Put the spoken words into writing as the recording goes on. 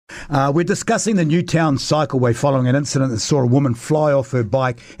We're discussing the Newtown cycleway following an incident that saw a woman fly off her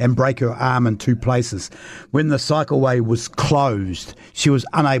bike and break her arm in two places. When the cycleway was closed, she was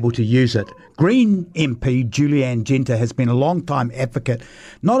unable to use it. Green MP Anne Genter has been a long-time advocate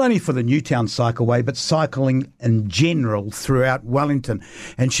not only for the Newtown cycleway but cycling in general throughout Wellington.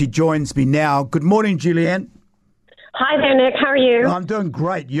 And she joins me now. Good morning, Julianne. Hi there, Nick. How are you? I'm doing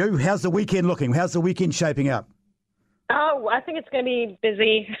great. You? How's the weekend looking? How's the weekend shaping up? Oh, I think it's going to be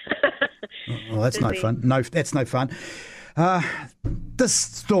busy. Well, that's no fun. No, that's no fun. This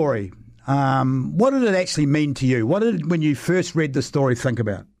story, what did it actually mean to you? What did, when you first read the story, think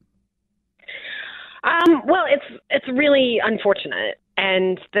about? Well, it's really unfortunate,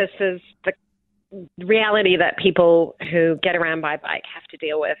 and this is the reality that people who get around by bike have to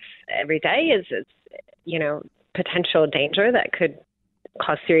deal with every day. Is potential danger that could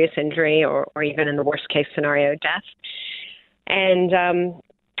cause serious injury or even in the worst case scenario, death. And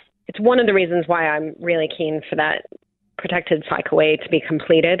it's one of the reasons why I'm really keen for that protected cycleway to be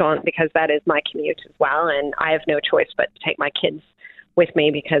completed because that is my commute as well. And I have no choice but to take my kids with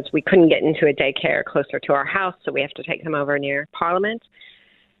me because we couldn't get into a daycare closer to our house. So we have to take them over near Parliament.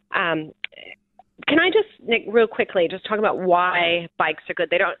 Can I just, Nick, real quickly, just talk about why bikes are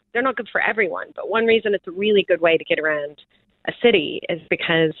good? They're not good for everyone, but one reason it's a really good way to get around a city is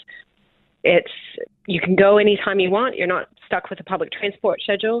because you can go anytime you want. You're not stuck with a public transport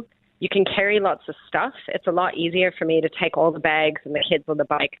schedule. You can carry lots of stuff. It's a lot easier for me to take all the bags and the kids on the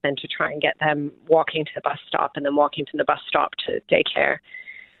bike than to try and get them walking to the bus stop and then walking from the bus stop to daycare.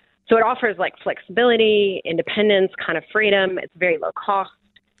 So it offers like flexibility, independence, kind of freedom. It's very low cost.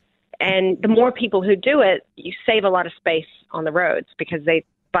 And the more people who do it, you save a lot of space on the roads because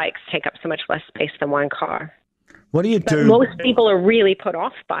bikes take up so much less space than one car. What do you do? But most people are really put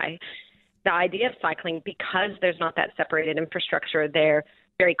off by the idea of cycling because there's not that separated infrastructure. They're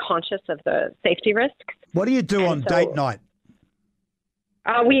very conscious of the safety risks. What do you do on date night?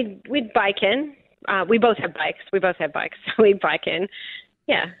 We'd bike in. We both have bikes. So we bike in.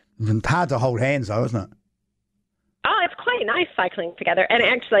 Yeah. It's hard to hold hands though, isn't it? Oh, it's quite nice cycling together. And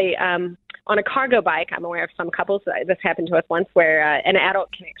actually, on a cargo bike, I'm aware of some couples, this happened to us once, where an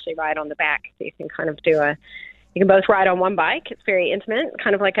adult can actually ride on the back. So you can kind of you can both ride on one bike. It's very intimate,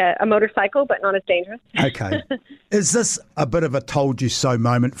 kind of like a motorcycle, but not as dangerous. Okay. Is this a bit of a told you so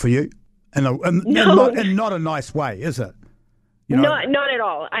moment for you? No. In not a nice way, is it? Not at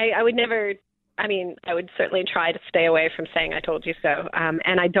all. I would never, I would certainly try to stay away from saying I told you so.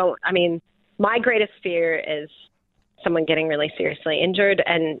 And I don't, my greatest fear is someone getting really seriously injured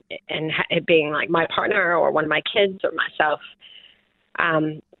and it being like my partner or one of my kids or myself.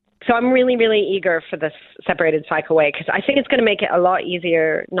 So I'm really, really eager for this separated cycleway because I think it's going to make it a lot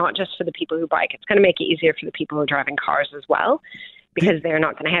easier, not just for the people who bike. It's going to make it easier for the people who are driving cars as well because they're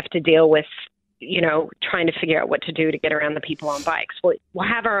not going to have to deal with, trying to figure out what to do to get around the people on bikes. We'll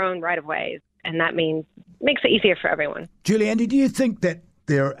have our own right-of-ways, and that makes it easier for everyone. Julianne, do you think that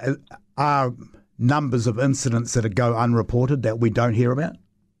there are numbers of incidents that go unreported that we don't hear about?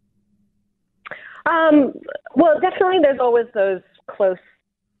 Well, definitely there's always those close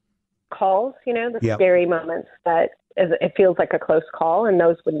calls, the scary moments that it feels like a close call, and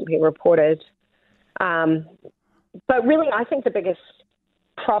those wouldn't be reported. But really, I think the biggest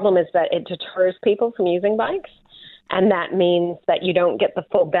problem is that it deters people from using bikes, and that means that you don't get the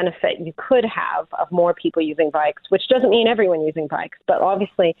full benefit you could have of more people using bikes, which doesn't mean everyone using bikes. But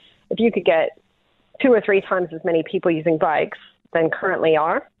obviously, if you could get 2 or 3 times as many people using bikes than currently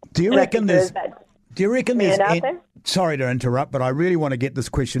are. Do you reckon there's sorry to interrupt, but I really want to get this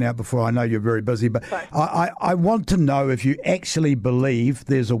question out before I know you're very busy. But I want to know if you actually believe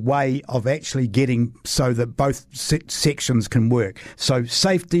there's a way of actually getting so that both sections can work. So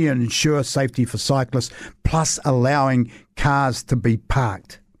safety and ensure safety for cyclists, plus allowing cars to be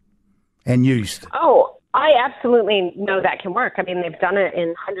parked and used. Oh, I absolutely know that can work. They've done it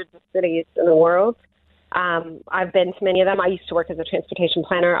in hundreds of cities in the world. I've been to many of them. I used to work as a transportation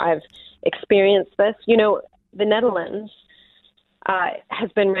planner. I've experienced this. The Netherlands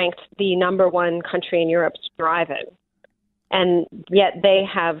has been ranked the #1 country in Europe to drive in. And yet they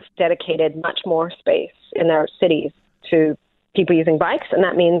have dedicated much more space in their cities to people using bikes. And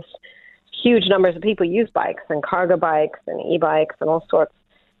that means huge numbers of people use bikes and cargo bikes and e-bikes and all sorts.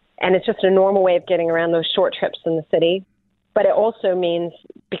 And it's just a normal way of getting around those short trips in the city. But it also means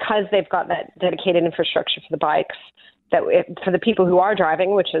because they've got that dedicated infrastructure for the bikes, that for the people who are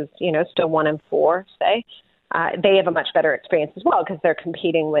driving, which is, still 1 in 4, say, they have a much better experience as well because they're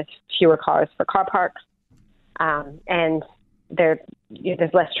competing with fewer cars for car parks. And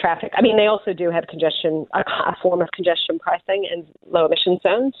there's less traffic. I mean, they also do have congestion, a form of congestion pricing in low emission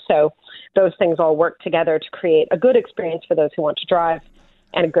zones. So those things all work together to create a good experience for those who want to drive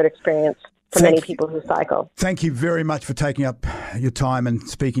and a good experience for many people who cycle. Thank you very much for taking up your time and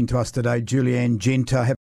speaking to us today, Anne Genter.